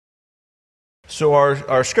So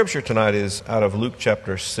our scripture tonight is out of Luke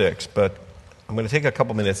chapter 6, but I'm going to take a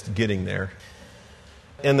couple minutes getting there.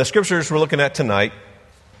 And the scriptures we're looking at tonight,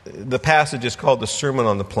 the passage is called the Sermon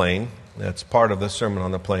on the Plain. That's part of the Sermon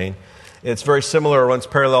on the Plain. It's very similar, runs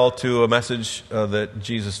parallel to a message that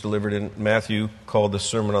Jesus delivered in Matthew called the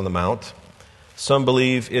Sermon on the Mount. Some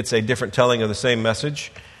believe it's a different telling of the same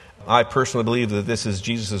message. I personally believe that this is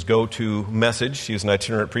Jesus' go-to message. He was an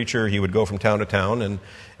itinerant preacher. He would go from town to town,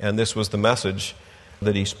 and this was the message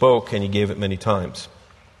that he spoke, and he gave it many times.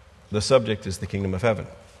 The subject is the kingdom of heaven.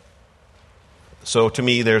 So to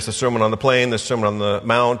me, there's the Sermon on the Plain, the Sermon on the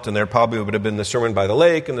Mount, and there probably would have been the Sermon by the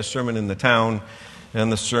Lake, and the Sermon in the town,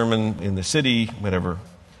 and the Sermon in the city, whatever,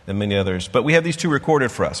 and many others. But we have these two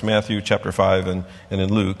recorded for us, Matthew chapter 5 and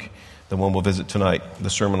in Luke, the one we'll visit tonight,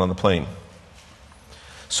 the Sermon on the Plain.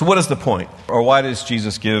 So what is the point? Or why does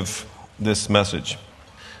Jesus give this message?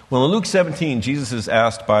 Well, in Luke 17, Jesus is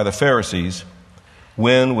asked by the Pharisees,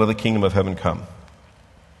 when will the kingdom of heaven come?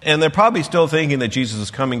 And they're probably still thinking that Jesus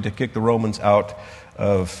is coming to kick the Romans out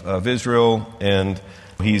of Israel, and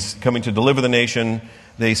he's coming to deliver the nation.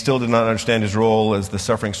 They still did not understand his role as the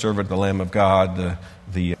suffering servant, the Lamb of God.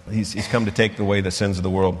 He's come to take away the sins of the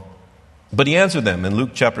world. But he answered them. In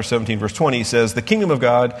Luke chapter 17, verse 20, he says, "The kingdom of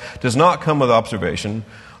God does not come with observation,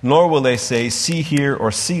 nor will they say, 'See here,'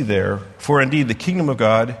 or 'See there,' for indeed the kingdom of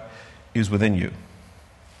God is within you.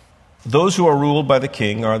 Those who are ruled by the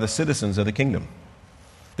king are the citizens of the kingdom.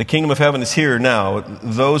 The kingdom of heaven is here now.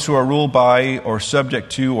 Those who are ruled by or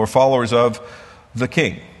subject to or followers of the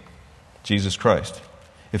king, Jesus Christ.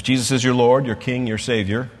 If Jesus is your Lord, your King, your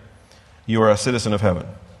Savior, you are a citizen of heaven."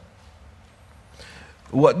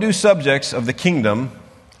 What do subjects of the kingdom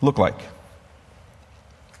look like?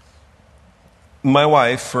 My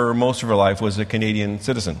wife, for most of her life, was a Canadian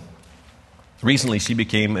citizen. Recently, she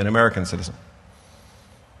became an American citizen.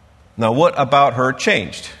 Now, what about her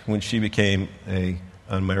changed when she became an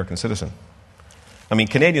American citizen? I mean,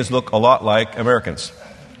 Canadians look a lot like Americans.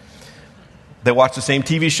 They watch the same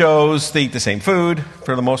TV shows, they eat the same food,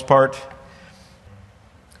 for the most part.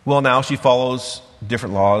 Well, now she follows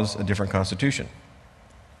different laws, a different constitution.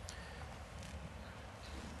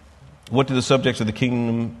 What do the subjects of the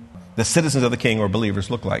kingdom, the citizens of the king or believers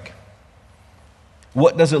look like?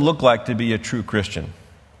 What does it look like to be a true Christian?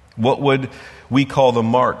 What would we call the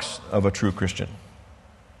marks of a true Christian?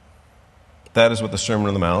 That is what the Sermon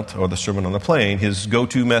on the Mount, or the Sermon on the Plain, his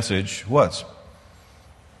go-to message was.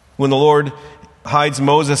 When the Lord hides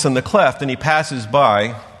Moses in the cleft and he passes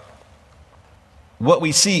by, what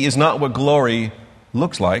we see is not what glory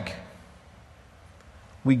looks like.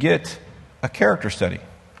 We get a character study.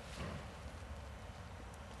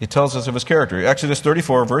 It tells us of his character. Exodus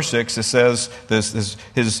 34, verse 6, it says,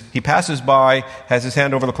 he passes by, has his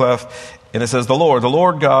hand over the cleft, and it says, the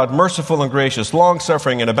Lord God, merciful and gracious,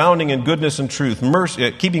 long-suffering and abounding in goodness and truth,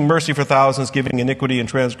 keeping mercy for thousands, forgiving iniquity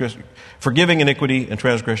and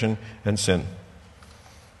transgression and sin.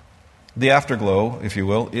 The afterglow, if you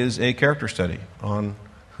will, is a character study on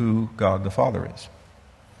who God the Father is.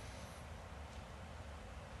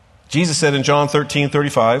 Jesus said in John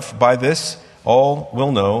 13:35, "By this all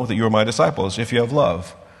will know that you are my disciples, if you have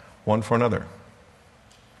love one for another."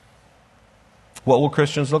 What will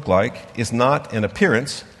Christians look like is not an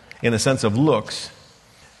appearance in the sense of looks.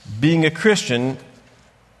 Being a Christian,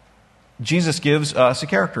 Jesus gives us a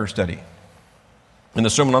character study. In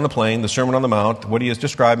the Sermon on the Plain, the Sermon on the Mount, what he is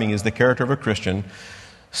describing is the character of a Christian,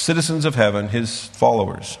 citizens of heaven, his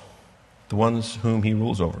followers, the ones whom he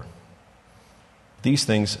rules over. These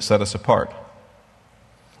things set us apart.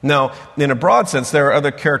 Now, in a broad sense, there are other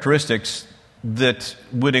characteristics that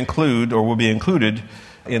would include or will be included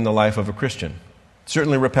in the life of a Christian.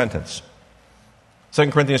 Certainly repentance.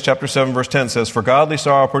 2 Corinthians chapter 7, verse 10 says, "For godly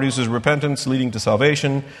sorrow produces repentance leading to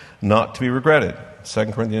salvation, not to be regretted."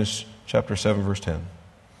 2 Corinthians chapter 7, verse 10.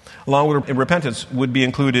 Along with repentance would be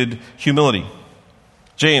included humility.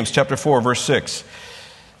 James chapter 4, verse 6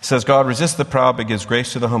 says, "God resists the proud but gives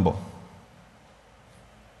grace to the humble."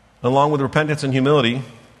 Along with repentance and humility,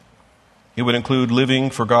 it would include living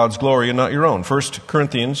for God's glory and not your own. 1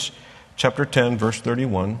 Corinthians chapter 10, verse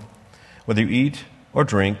 31, "Whether you eat or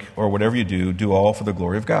drink or whatever you do, do all for the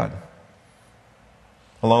glory of God."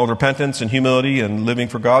 Along with repentance and humility and living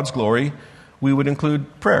for God's glory, we would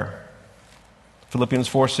include prayer. Philippians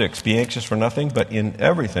 4:6, "Be anxious for nothing, but in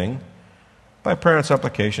everything, by prayer and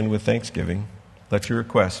supplication with thanksgiving, let your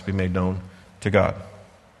requests be made known to God."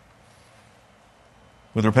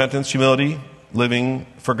 With repentance, humility, living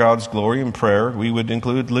for God's glory and prayer, we would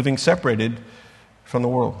include living separated from the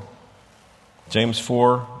world. James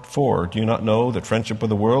 4:4, "Do you not know that friendship with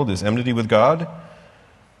the world is enmity with God?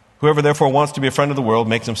 Whoever therefore wants to be a friend of the world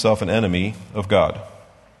makes himself an enemy of God.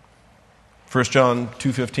 1 John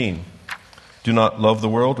 2:15. Do not love the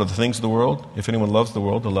world or the things of the world. If anyone loves the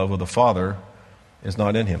world, the love of the Father is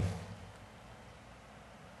not in him.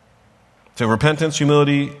 So repentance,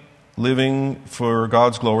 humility, living for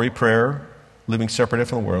God's glory, prayer, living separated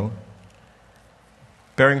from the world,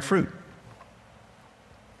 bearing fruit.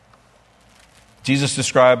 Jesus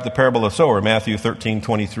described the parable of the sower, Matthew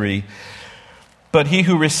 13:23. But he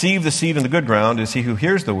who received the seed in the good ground is he who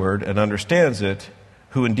hears the word and understands it,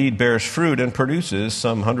 who indeed bears fruit and produces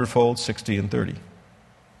some 100-fold, 60, and 30.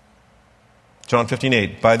 John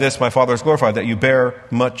 15:8. By this my Father is glorified, that you bear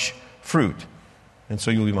much fruit, and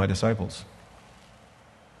so you will be my disciples.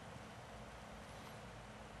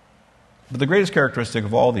 But the greatest characteristic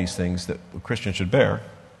of all these things that a Christian should bear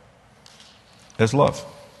is love.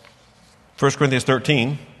 1 Corinthians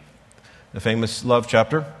 13, the famous love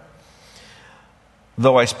chapter.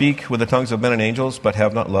 Though I speak with the tongues of men and angels, but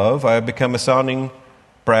have not love, I have become a sounding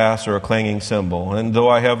brass or a clanging cymbal. And though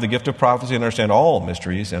I have the gift of prophecy and understand all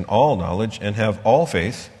mysteries and all knowledge and have all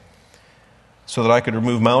faith, so that I could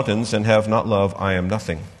remove mountains and have not love, I am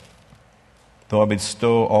nothing. Though I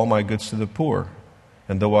bestow all my goods to the poor,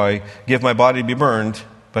 and though I give my body to be burned,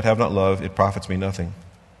 but have not love, it profits me nothing.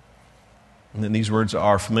 And then these words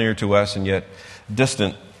are familiar to us and yet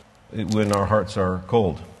distant when our hearts are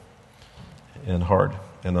cold and hard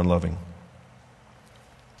and unloving.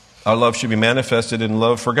 Our love should be manifested in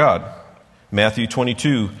love for God. Matthew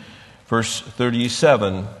 22, verse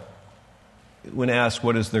 37, when asked,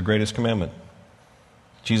 what is the greatest commandment?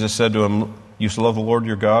 Jesus said to him, you shall love the Lord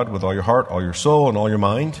your God with all your heart, all your soul, and all your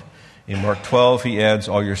mind. In Mark 12, he adds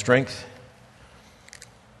all your strength.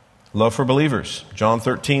 Love for believers. John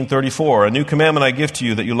 13:34, a new commandment I give to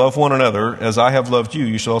you, that you love one another. As I have loved you,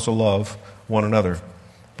 you shall also love one another.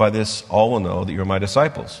 By this all will know that you are my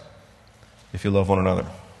disciples, if you love one another.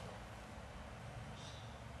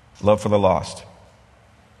 Love for the lost.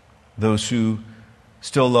 Those who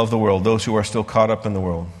still love the world, those who are still caught up in the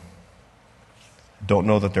world, don't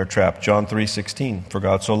know that they're trapped. John 3:16, for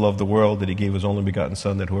God so loved the world that he gave his only begotten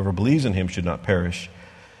Son, that whoever believes in him should not perish,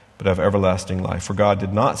 but have everlasting life. For God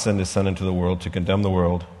did not send his Son into the world to condemn the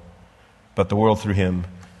world, but the world through him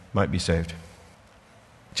might be saved.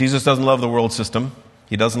 Jesus doesn't love the world system.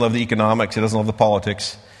 He doesn't love the economics. He doesn't love the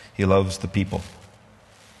politics. He loves the people.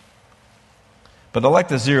 But I'd like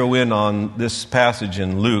to zero in on this passage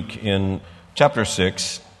in Luke in chapter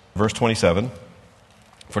 6, verse 27,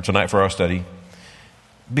 for tonight for our study.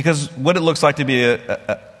 Because what it looks like to be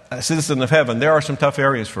a citizen of heaven, there are some tough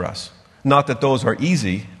areas for us. Not that those are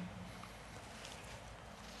easy,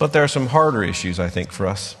 but there are some harder issues, I think, for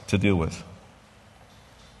us to deal with.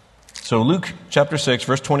 So Luke chapter 6,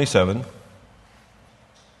 verse 27,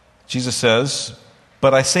 Jesus says,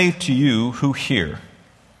 but I say to you who hear.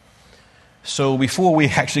 So before we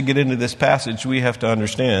actually get into this passage, we have to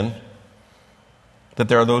understand that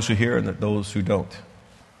there are those who hear and that those who don't.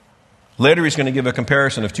 Later he's going to give a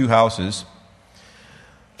comparison of two houses.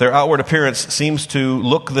 Their outward appearance seems to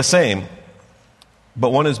look the same,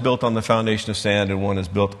 but one is built on the foundation of sand and one is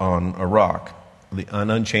built on a rock, an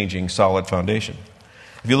unchanging, solid foundation.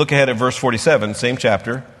 If you look ahead at verse 47, same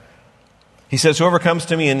chapter, he says, whoever comes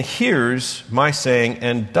to me and hears my saying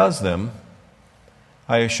and does them,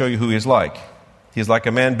 I show you who he is like. He is like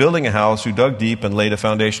a man building a house who dug deep and laid a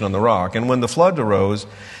foundation on the rock. And when the flood arose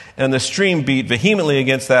and the stream beat vehemently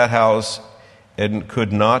against that house and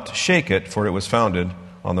could not shake it, for it was founded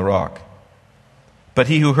on the rock. But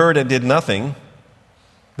he who heard and did nothing,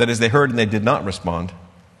 that is, they heard and they did not respond,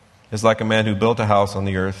 is like a man who built a house on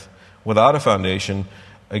the earth without a foundation,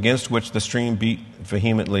 against which the stream beat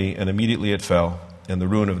vehemently, and immediately it fell, and the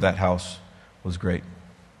ruin of that house was great.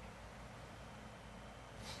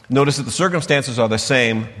 Notice that the circumstances are the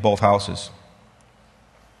same, both houses.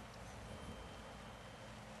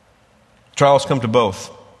 Trials come to both,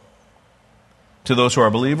 to those who are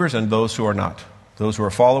believers and those who are not, those who are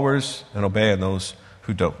followers and obey and those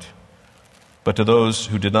who don't. But to those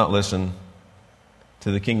who did not listen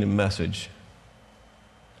to the kingdom message,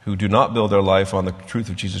 who do not build their life on the truth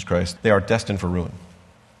of Jesus Christ, they are destined for ruin.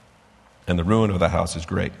 And the ruin of that house is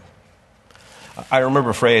great. I remember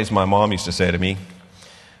a phrase my mom used to say to me.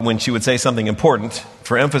 When she would say something important,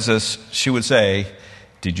 for emphasis, she would say,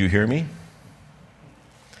 did you hear me?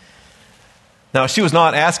 Now, she was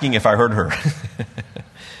not asking if I heard her.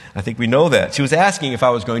 I think we know that. She was asking if I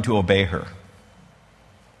was going to obey her.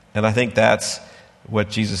 And I think that's what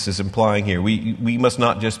Jesus is implying here. We must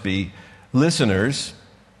not just be listeners,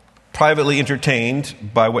 privately entertained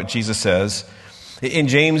by what Jesus says, In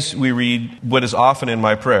James, we read what is often in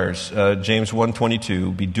my prayers, James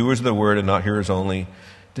 1:22, be doers of the word and not hearers only,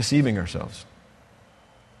 deceiving ourselves.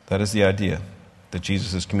 That is the idea that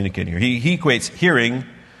Jesus is communicating here. He equates hearing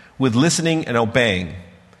with listening and obeying,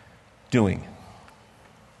 doing.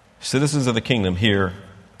 Citizens of the kingdom hear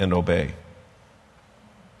and obey.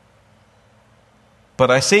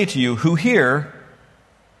 But I say to you who hear,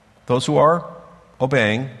 those who are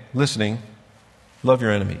obeying, listening, love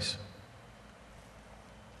your enemies.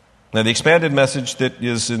 Now, the expanded message that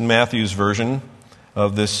is in Matthew's version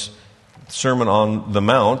of this Sermon on the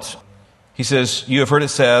Mount, he says, you have heard it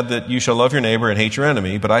said that you shall love your neighbor and hate your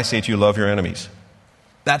enemy, but I say to you, love your enemies.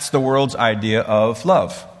 That's the world's idea of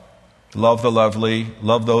love. Love the lovely,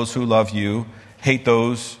 love those who love you, hate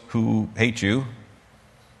those who hate you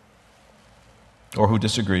or who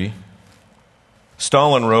disagree.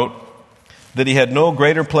 Stalin wrote that he had no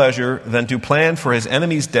greater pleasure than to plan for his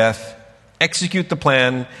enemy's death, execute the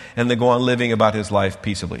plan, and then go on living about his life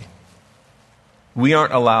peaceably. We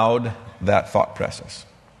aren't allowed that thought process.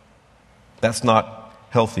 That's not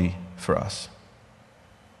healthy for us.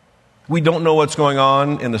 We don't know what's going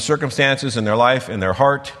on in the circumstances in their life, in their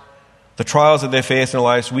heart, the trials that they face in their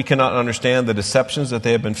lives. We cannot understand the deceptions that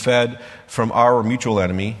they have been fed from our mutual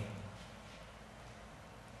enemy.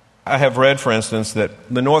 I have read, for instance, that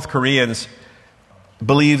the North Koreans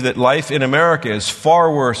believe that life in America is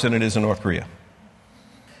far worse than it is in North Korea.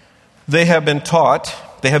 They have been taught,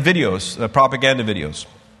 they have videos, propaganda videos.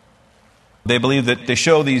 They believe that they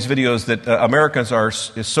show these videos that Americans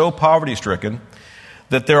is so poverty-stricken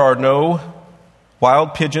that there are no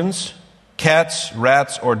wild pigeons, cats,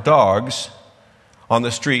 rats, or dogs on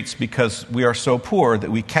the streets because we are so poor that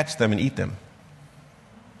we catch them and eat them.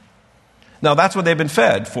 Now, that's what they've been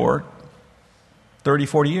fed for 30,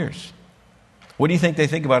 40 years. What do you think they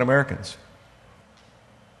think about Americans?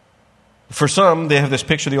 For some, they have this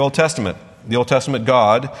picture of the Old Testament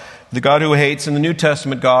God, the God who hates, and the New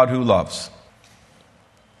Testament God who loves.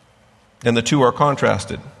 And the two are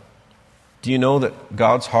contrasted. Do you know that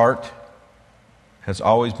God's heart has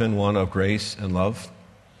always been one of grace and love?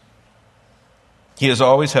 He has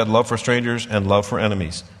always had love for strangers and love for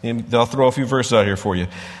enemies. And I'll throw a few verses out here for you.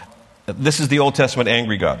 This is the Old Testament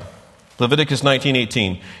angry God. Leviticus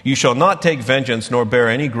 19:18, you shall not take vengeance nor bear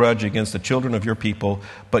any grudge against the children of your people,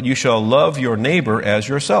 but you shall love your neighbor as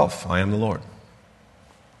yourself. I am the Lord.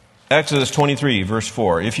 Exodus 23, verse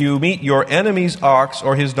 4, if you meet your enemy's ox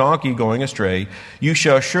or his donkey going astray, you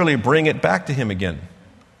shall surely bring it back to him again.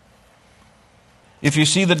 If you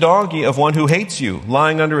see the donkey of one who hates you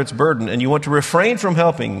lying under its burden and you want to refrain from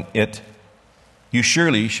helping it, you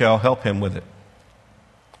surely shall help him with it.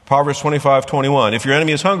 Proverbs 25:21, if your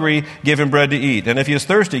enemy is hungry, give him bread to eat, and if he is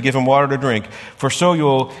thirsty, give him water to drink, for so you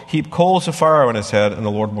will heap coals of fire on his head, and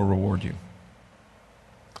the Lord will reward you.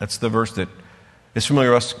 That's the verse that is familiar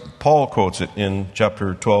to us. Paul quotes it in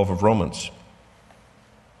chapter 12 of Romans.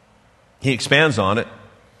 He expands on it,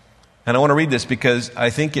 and I want to read this because I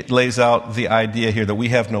think it lays out the idea here that we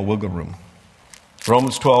have no wiggle room.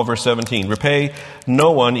 Romans 12, verse 17, repay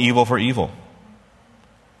no one evil for evil.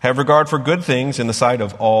 Have regard for good things in the sight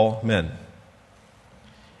of all men.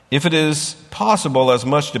 If it is possible, as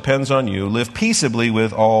much depends on you, live peaceably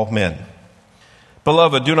with all men.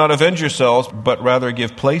 Beloved, do not avenge yourselves, but rather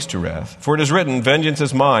give place to wrath. For it is written, vengeance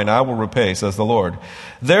is mine, I will repay, says the Lord.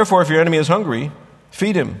 Therefore, if your enemy is hungry,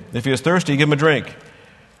 feed him. If he is thirsty, give him a drink.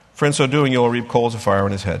 For in so doing, you will reap coals of fire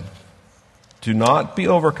on his head. Do not be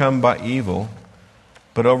overcome by evil,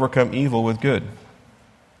 but overcome evil with good.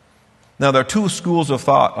 Now, there are two schools of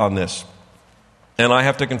thought on this. And I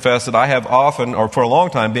have to confess that I have often, or for a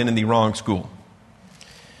long time, been in the wrong school.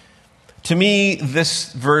 To me,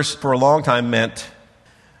 this verse for a long time meant,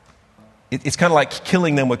 it's kind of like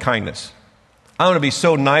killing them with kindness. I'm going to be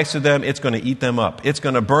so nice to them, it's going to eat them up. It's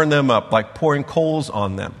going to burn them up, like pouring coals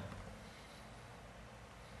on them.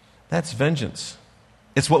 That's vengeance.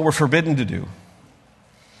 It's what we're forbidden to do.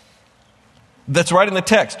 That's right in the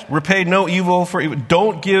text. Repay no evil for evil.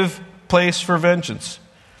 Don't give place for vengeance.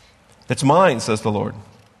 It's mine, says the Lord.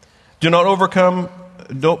 Do not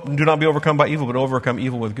be overcome by evil, but overcome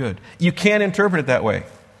evil with good. You can't interpret it that way.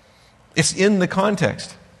 It's in the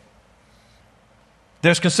context.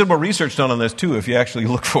 There's considerable research done on this too, if you actually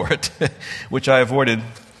look for it, which I avoided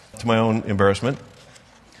to my own embarrassment.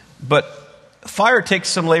 But fire takes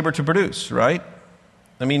some labor to produce, right?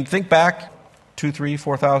 I mean, think back 2,000, 3,000,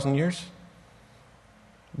 4,000 years.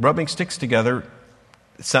 Rubbing sticks together,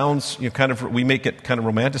 it sounds, we make it kind of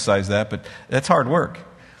romanticize that, but that's hard work.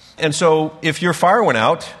 And so if your fire went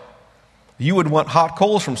out, you would want hot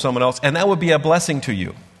coals from someone else, and that would be a blessing to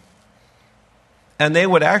you. And they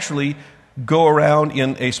would actually go around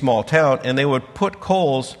in a small town, and they would put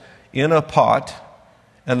coals in a pot,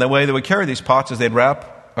 and the way they would carry these pots is they'd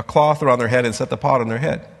wrap a cloth around their head and set the pot on their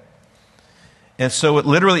head. And so it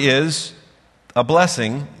literally is a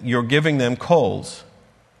blessing. You're giving them coals.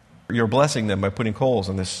 You're blessing them by putting coals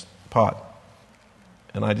in this pot.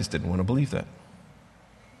 And I just didn't want to believe that.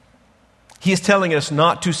 He is telling us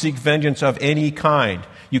not to seek vengeance of any kind.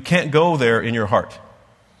 You can't go there in your heart.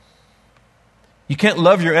 You can't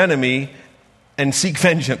love your enemy and seek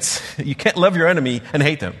vengeance. You can't love your enemy and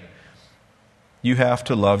hate them. You have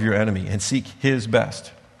to love your enemy and seek his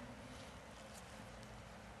best.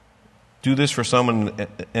 Do this for someone,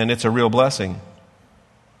 and it's a real blessing.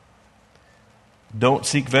 Don't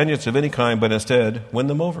seek vengeance of any kind, but instead win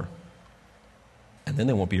them over. And then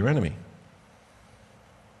they won't be your enemy.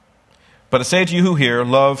 But I say to you who hear,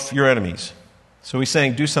 love your enemies. So he's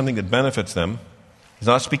saying do something that benefits them. He's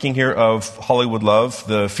not speaking here of Hollywood love,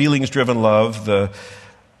 the feelings-driven love, the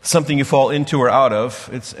something you fall into or out of.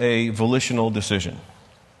 It's a volitional decision.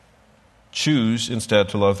 Choose instead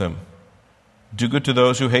to love them. Do good to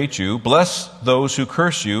those who hate you, bless those who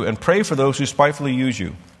curse you, and pray for those who spitefully use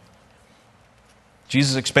you.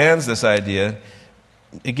 Jesus expands this idea.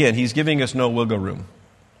 Again, he's giving us no wiggle room.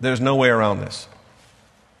 There's no way around this.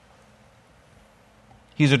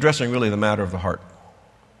 He's addressing really the matter of the heart.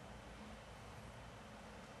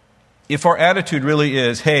 If our attitude really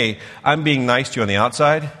is, hey, I'm being nice to you on the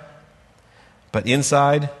outside, but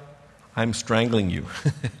inside, I'm strangling you,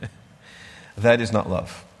 that is not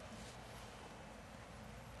love.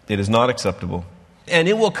 It is not acceptable. And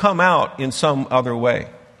it will come out in some other way.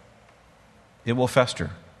 It will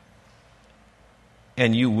fester.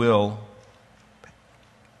 And you will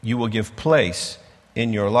give place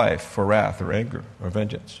in your life for wrath or anger or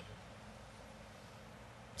vengeance.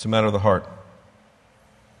 It's a matter of the heart.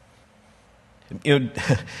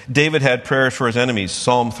 David had prayers for his enemies.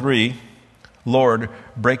 Psalm 3, Lord,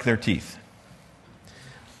 break their teeth.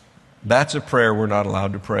 That's a prayer we're not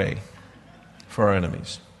allowed to pray for our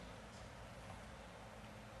enemies.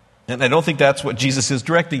 And I don't think that's what Jesus is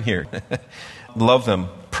directing here. Love them.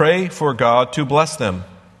 Pray for God to bless them.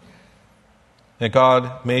 That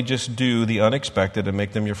God may just do the unexpected and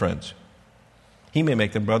make them your friends. He may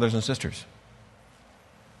make them brothers and sisters.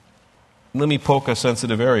 Let me poke a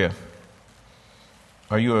sensitive area.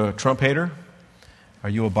 Are you a Trump hater? Are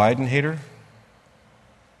you a Biden hater?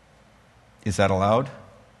 Is that allowed?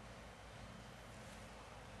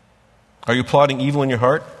 Are you plotting evil in your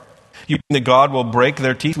heart? You praying that God will break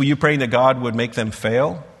their teeth? Were you praying that God would make them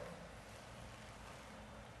fail?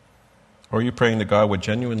 Or are you praying that God would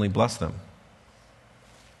genuinely bless them?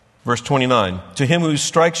 Verse 29, to him who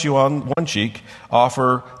strikes you on one cheek,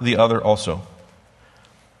 offer the other also.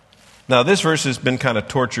 Now, this verse has been kind of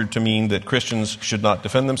tortured to mean that Christians should not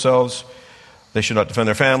defend themselves, they should not defend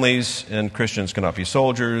their families, and Christians cannot be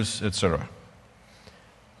soldiers, etc.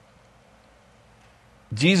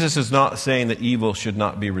 Jesus is not saying that evil should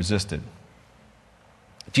not be resisted.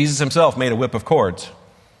 Jesus himself made a whip of cords,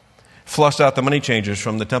 flushed out the money changers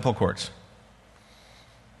from the temple courts.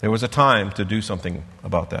 There was a time to do something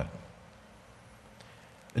about that.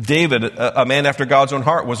 David, a man after God's own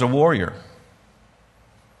heart, was a warrior.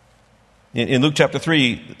 In Luke chapter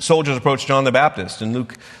 3, soldiers approached John the Baptist in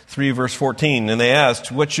Luke 3, verse 14, and they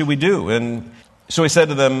asked, what should we do? And so he said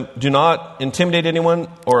to them, do not intimidate anyone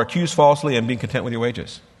or accuse falsely, and be content with your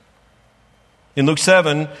wages. In Luke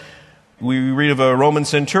 7, we read of a Roman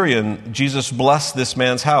centurion. Jesus blessed this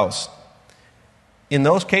man's house. In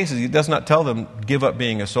those cases, he does not tell them, give up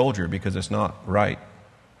being a soldier, because it's not right.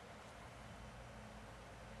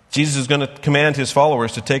 Jesus is going to command his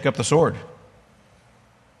followers to take up the sword.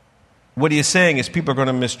 What he is saying is people are going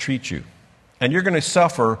to mistreat you, and you're going to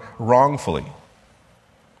suffer wrongfully,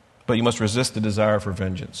 but you must resist the desire for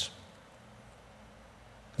vengeance.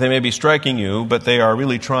 They may be striking you, but they are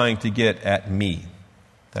really trying to get at me.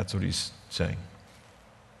 That's what he's saying.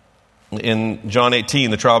 In John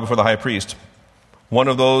 18, the trial before the high priest, one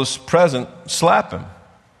of those present slapped him.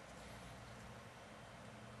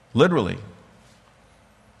 Literally.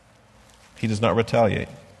 He does not retaliate.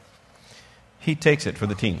 He takes it for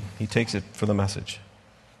the team. He takes it for the message.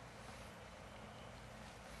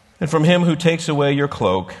 And from him who takes away your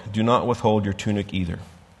cloak, do not withhold your tunic either.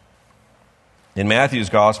 In Matthew's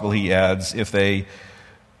gospel, he adds, if they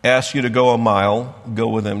ask you to go a mile, go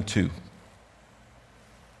with them too.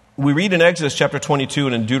 We read in Exodus chapter 22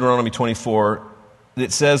 and in Deuteronomy 24,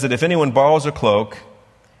 it says that if anyone borrows a cloak,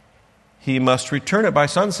 he must return it by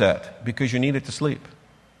sunset because you need it to sleep.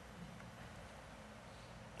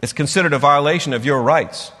 It's considered a violation of your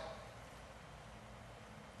rights.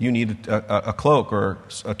 you need a cloak or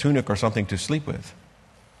a tunic or something to sleep with.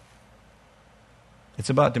 It's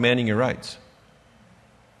about demanding your rights.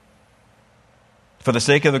 For the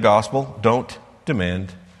sake of the gospel, don't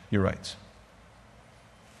demand your rights.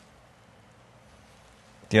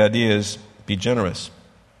 The idea is be generous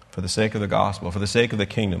for the sake of the gospel, for the sake of the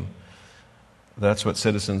kingdom. That's what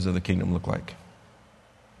citizens of the kingdom look like.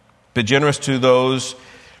 Be generous to those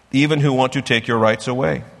even who want to take your rights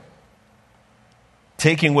away.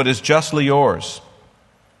 Taking what is justly yours.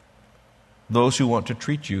 Those who want to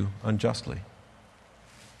treat you unjustly.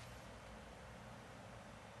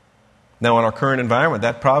 Now, in our current environment,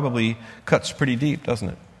 that probably cuts pretty deep, doesn't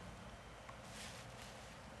it?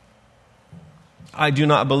 I do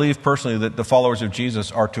not believe personally that the followers of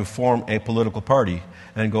Jesus are to form a political party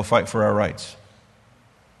and go fight for our rights.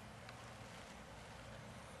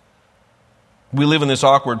 We live in this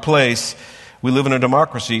awkward place. We live in a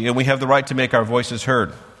democracy, and we have the right to make our voices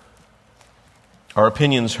heard, our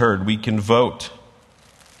opinions heard. We can vote.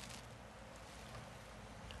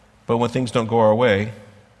 But when things don't go our way,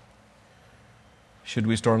 should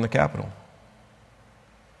we storm the Capitol?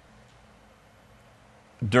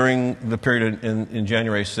 During the period in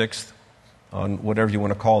January 6th, on whatever you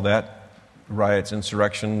want to call that, riots,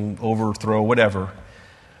 insurrection, overthrow, whatever,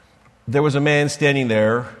 there was a man standing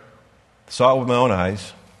there, saw it with my own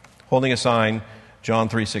eyes, holding a sign, John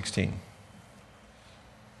 3:16.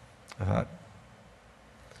 I thought,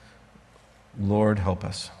 Lord, help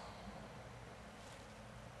us.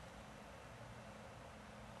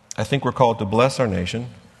 I think we're called to bless our nation,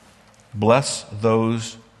 bless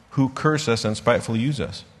those who curse us and spitefully use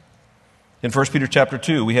us. In 1 Peter chapter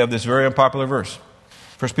 2, we have this very unpopular verse.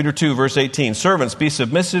 1 Peter 2, verse 18, servants, be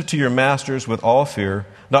submissive to your masters with all fear,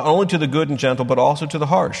 not only to the good and gentle, but also to the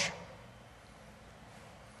harsh.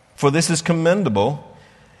 For this is commendable,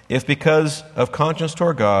 if because of conscience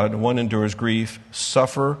toward God, one endures grief,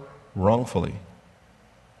 suffer wrongfully.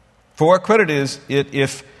 For what credit is it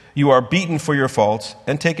if you are beaten for your faults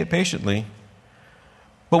and take it patiently?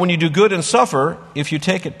 But when you do good and suffer, if you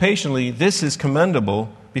take it patiently, this is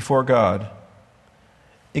commendable before God.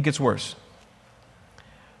 It gets worse.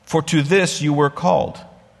 For to this you were called,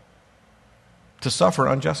 to suffer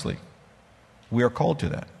unjustly. We are called to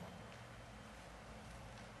that.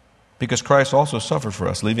 Because Christ also suffered for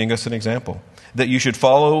us, leaving us an example, that you should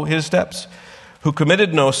follow his steps, who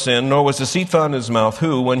committed no sin, nor was deceit found in his mouth,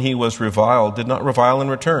 who, when he was reviled, did not revile in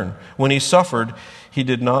return. When he suffered, he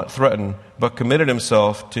did not threaten, but committed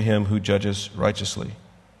himself to him who judges righteously.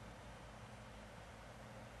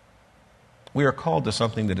 We are called to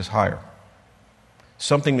something that is higher,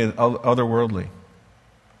 something that is otherworldly.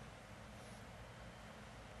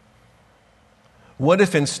 What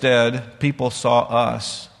if instead people saw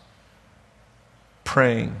us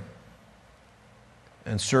praying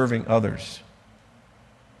and serving others?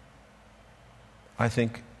 I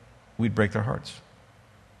think we'd break their hearts.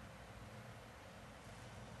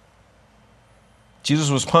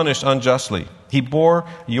 Jesus was punished unjustly. He bore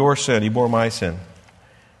your sin. He bore my sin.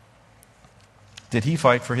 Did he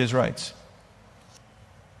fight for his rights?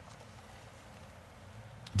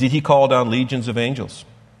 Did he call down legions of angels?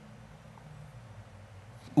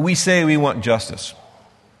 We say we want justice.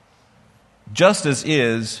 Justice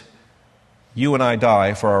is you and I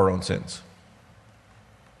die for our own sins.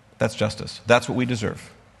 That's justice. That's what we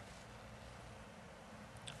deserve.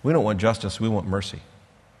 We don't want justice, we want mercy.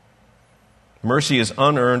 Mercy is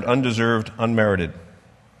unearned, undeserved, unmerited.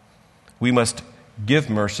 We must give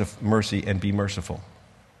mercy and be merciful.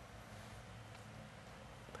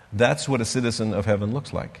 That's what a citizen of heaven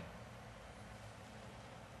looks like.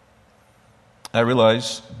 I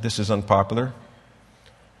realize this is unpopular,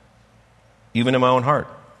 even in my own heart.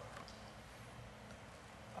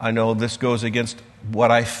 I know this goes against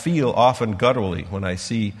what I feel often gutturally when I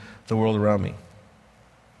see the world around me.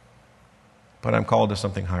 But I'm called to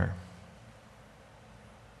something higher.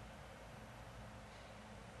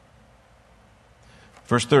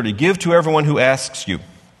 Verse 30, give to everyone who asks you.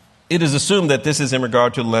 It is assumed that this is in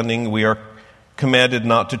regard to lending. We are commanded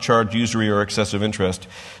not to charge usury or excessive interest.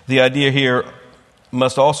 The idea here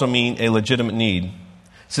must also mean a legitimate need,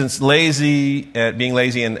 since being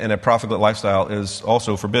lazy and a profligate lifestyle is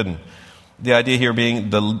also forbidden. The idea here being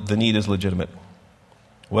the need is legitimate.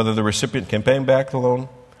 Whether the recipient can pay back the loan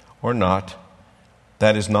or not,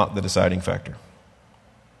 that is not the deciding factor.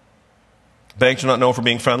 Banks are not known for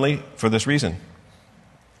being friendly for this reason.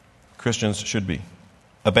 Christians should be.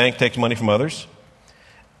 A bank takes money from others,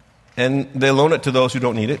 and they loan it to those who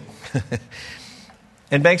don't need it.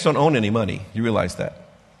 And banks don't own any money. You realize that.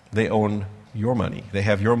 They own your money. They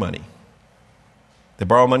have your money. They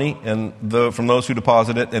borrow money from those who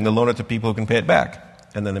deposit it, and they loan it to people who can pay it back,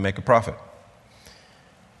 and then they make a profit.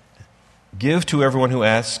 Give to everyone who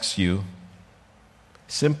asks you.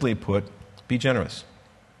 Simply put, be generous.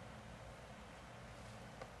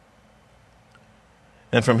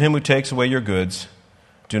 And from him who takes away your goods,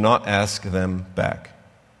 do not ask them back.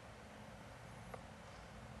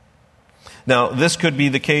 Now, this could be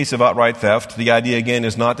the case of outright theft. The idea, again,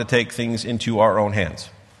 is not to take things into our own hands.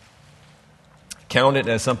 Count it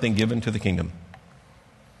as something given to the kingdom.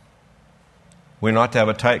 We're not to have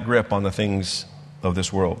a tight grip on the things of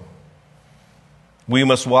this world. We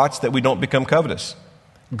must watch that we don't become covetous,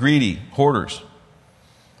 greedy, hoarders.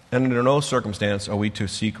 And under no circumstance are we to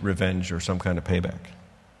seek revenge or some kind of payback.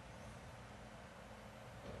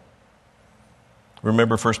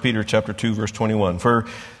 Remember 1 Peter chapter 2, verse 21. For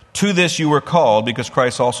to this you were called, because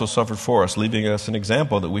Christ also suffered for us, leaving us an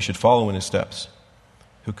example that we should follow in his steps,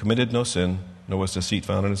 who committed no sin, nor was deceit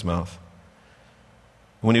found in his mouth.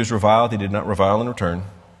 When he was reviled, he did not revile in return.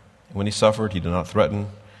 When he suffered, he did not threaten,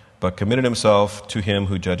 but committed himself to him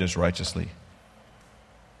who judges righteously.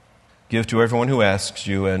 Give to everyone who asks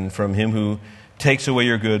you, and from him who takes away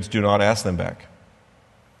your goods, do not ask them back.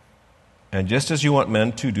 And just as you want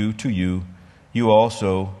men to do to you, you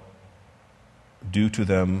also do to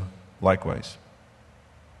them likewise.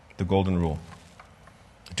 The golden rule.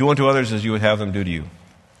 Do unto others as you would have them do to you.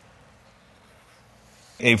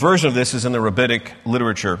 A version of this is in the rabbinic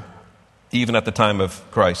literature, even at the time of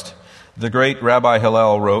Christ. The great Rabbi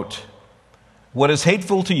Hillel wrote, "What is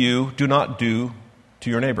hateful to you, do not do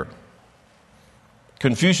to your neighbor."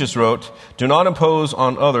 Confucius wrote, "Do not impose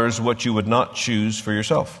on others what you would not choose for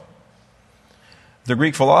yourself." The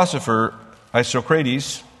Greek philosopher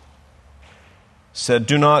Isocrates said,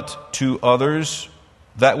 "Do not to others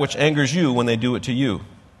that which angers you when they do it to you."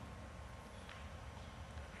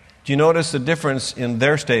 Do you notice the difference in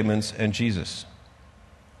their statements and Jesus?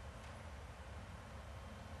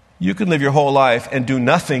 You can live your whole life and do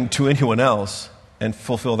nothing to anyone else and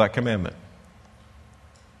fulfill that commandment.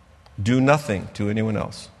 Do nothing to anyone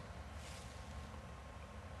else.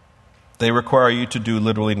 They require you to do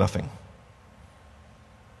literally nothing.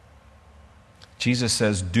 Jesus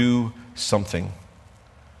says, do something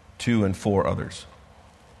to and for others.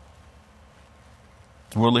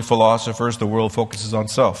 Worldly philosophers, the world focuses on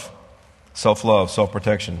self-love,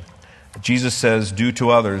 self-protection. Jesus says, do to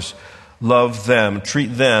others, love them, treat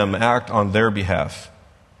them, act on their behalf.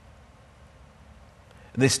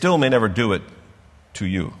 They still may never do it to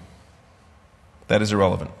you. That is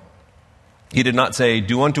irrelevant. He did not say,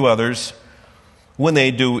 do unto others when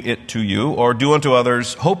they do it to you, or do unto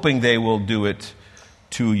others hoping they will do it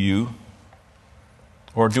to you,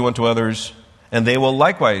 or do unto others and they will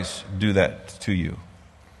likewise do that to you.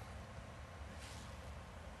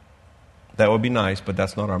 That would be nice, but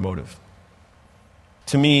that's not our motive.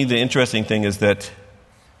 To me, the interesting thing is that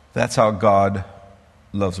that's how God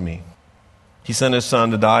loves me. He sent his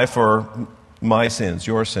son to die for my sins,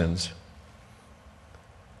 your sins,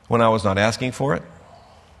 when I was not asking for it.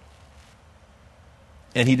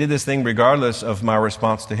 And he did this thing regardless of my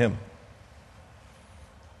response to him.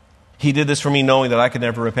 He did this for me knowing that I could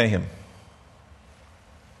never repay him,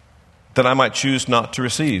 that I might choose not to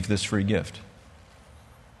receive this free gift.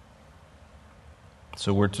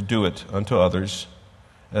 So we're to do it unto others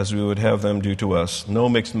as we would have them do to us. No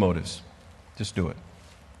mixed motives. Just do it.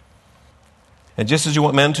 And just as you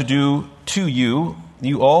want men to do to you,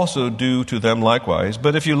 you also do to them likewise.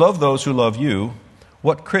 But if you love those who love you,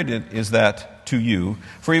 what credit is that to you?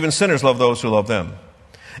 For even sinners love those who love them.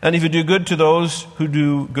 And if you do good to those who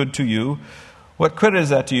do good to you, what credit is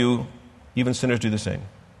that to you? Even sinners do the same.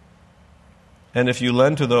 And if you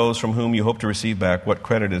lend to those from whom you hope to receive back, what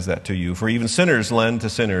credit is that to you? For even sinners lend to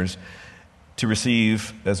sinners to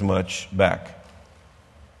receive as much back.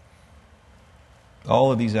 All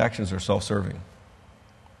of these actions are self-serving.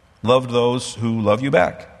 Love those who love you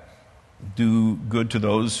back. Do good to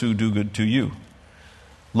those who do good to you.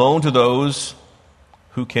 Loan to those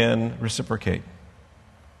who can reciprocate.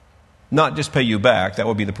 Not just pay you back, that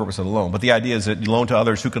would be the purpose of the loan, but the idea is that you loan to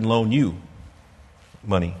others who can loan you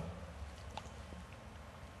money.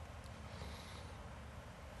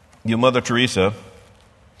 Your Mother Teresa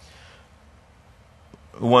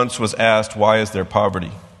once was asked, why is there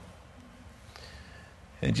poverty?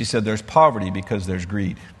 And she said, there's poverty because there's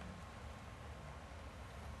greed.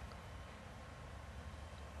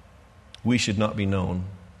 We should not be known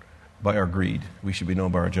by our greed. We should be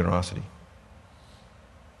known by our generosity.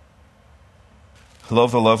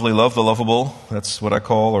 Love the lovely, love the lovable. That's what I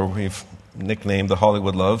call, or we've nicknamed, the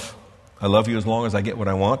Hollywood love. I love you as long as I get what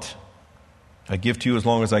I want. I give to you as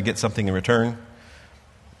long as I get something in return.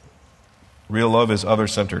 Real love is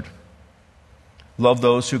other-centered. Love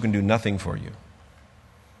those who can do nothing for you.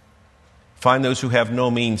 Find those who have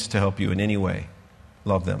no means to help you in any way.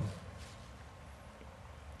 Love them.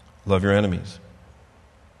 Love your enemies.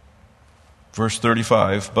 Verse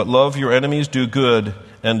 35, but love your enemies, do good,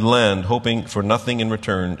 and lend, hoping for nothing in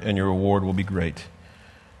return, and your reward will be great.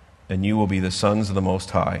 And you will be the sons of the Most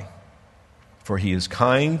High. For he is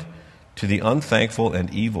kind to the unthankful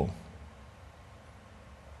and evil.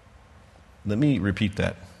 Let me repeat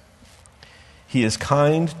that. He is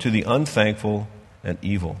kind to the unthankful and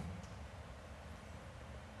evil.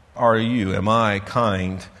 Am I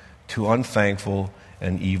kind to unthankful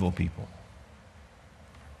and evil people?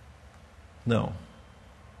 No.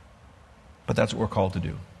 But that's what we're called to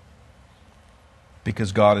do.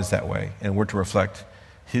 Because God is that way, and we're to reflect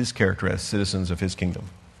his character as citizens of his kingdom.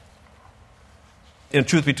 And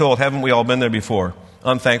truth be told, haven't we all been there before?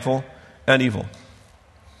 Unthankful and evil.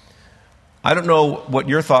 I don't know what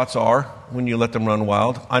your thoughts are when you let them run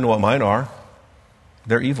wild. I know what mine are.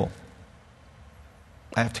 They're evil.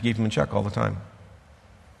 I have to keep them in check all the time.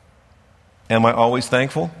 Am I always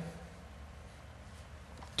thankful?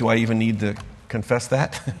 Do I even need to confess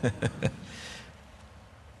that?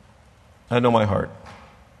 I know my heart.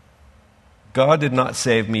 God did not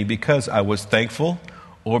save me because I was thankful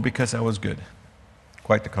or because I was good.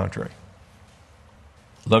 Quite the contrary.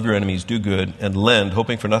 Love your enemies, do good, and lend,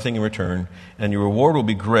 hoping for nothing in return, and your reward will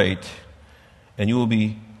be great, and you will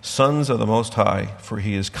be sons of the Most High, for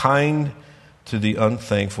he is kind to the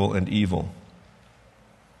unthankful and evil.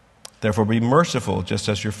 Therefore be merciful, just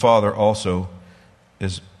as your Father also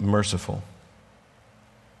is merciful.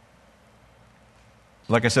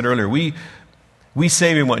 Like I said earlier, we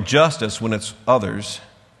say we want justice when it's others,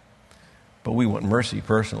 but we want mercy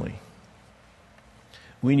personally.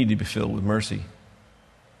 We need to be filled with mercy.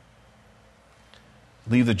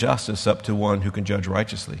 Leave the justice up to one who can judge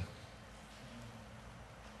righteously.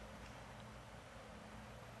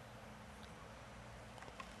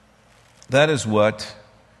 That is what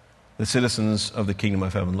the citizens of the kingdom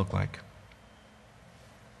of heaven look like.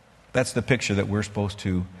 That's the picture that we're supposed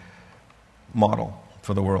to model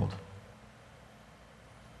for the world.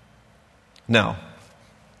 Now,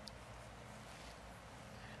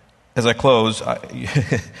 as I close,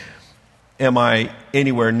 am I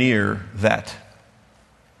anywhere near that?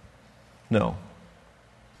 No.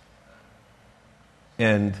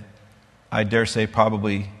 And I dare say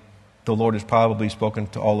probably the Lord has probably spoken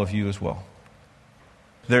to all of you as well.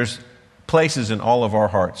 There's places in all of our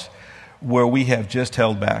hearts where we have just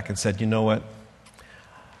held back and said, you know what?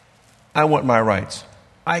 I want my rights.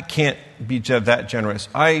 I can't be that generous.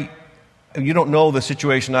 You don't know the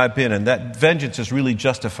situation I've been in. That vengeance is really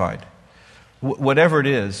justified. Whatever it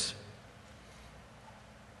is,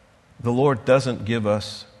 the Lord doesn't give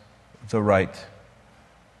us the right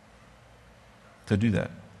to do that.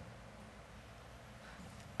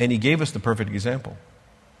 And he gave us the perfect example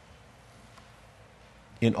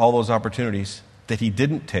in all those opportunities that he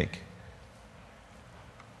didn't take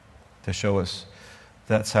to show us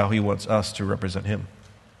that's how he wants us to represent him.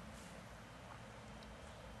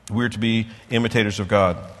 We're to be imitators of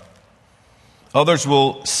God. Others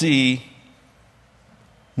will see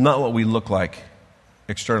not what we look like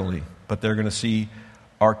externally, but they're going to see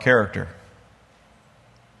our character.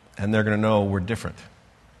 And they're going to know we're different.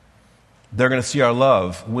 They're going to see our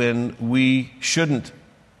love when we shouldn't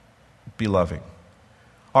be loving.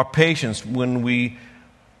 Our patience when we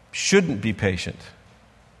shouldn't be patient.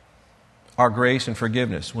 Our grace and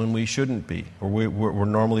forgiveness when we shouldn't be, or we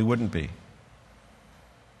normally wouldn't be.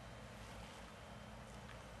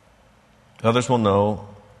 Others will know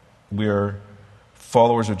we are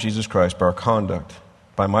followers of Jesus Christ by our conduct,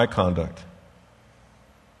 by my conduct,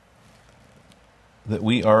 that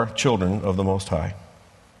we are children of the Most High.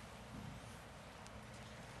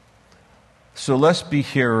 So let's be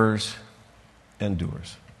hearers and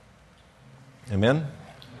doers. Amen?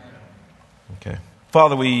 Okay.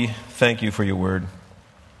 Father, we thank you for your word.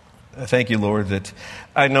 I thank you, Lord, that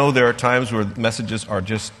I know there are times where messages are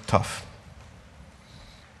just tough.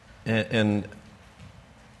 And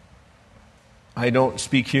I don't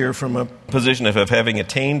speak here from a position of having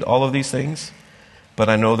attained all of these things, but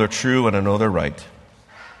I know they're true and I know they're right.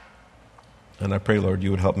 And I pray, Lord,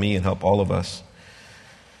 you would help me and help all of us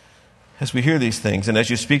as we hear these things and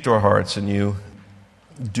as you speak to our hearts and you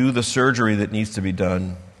do the surgery that needs to be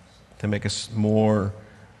done to make us more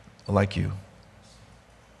like you.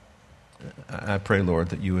 I pray, Lord,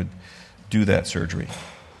 that you would do that surgery.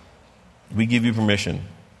 We give you permission.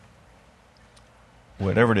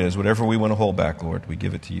 Whatever it is, whatever we want to hold back, Lord, we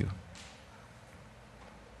give it to you.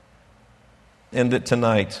 And that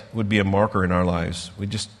tonight would be a marker in our lives. We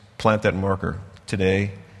just plant that marker.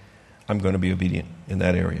 Today, I'm going to be obedient in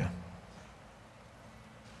that area.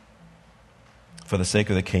 For the sake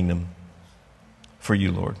of the kingdom, for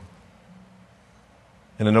you, Lord.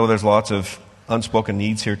 And I know there's lots of unspoken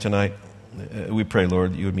needs here tonight. We pray,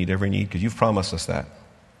 Lord, that you would meet every need because you've promised us that.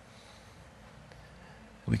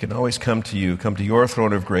 We can always come to you, come to your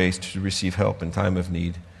throne of grace to receive help in time of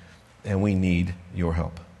need, and we need your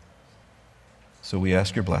help. So we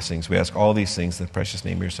ask your blessings. We ask all these things in the precious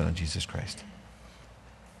name of your Son, Jesus Christ.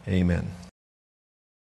 Amen.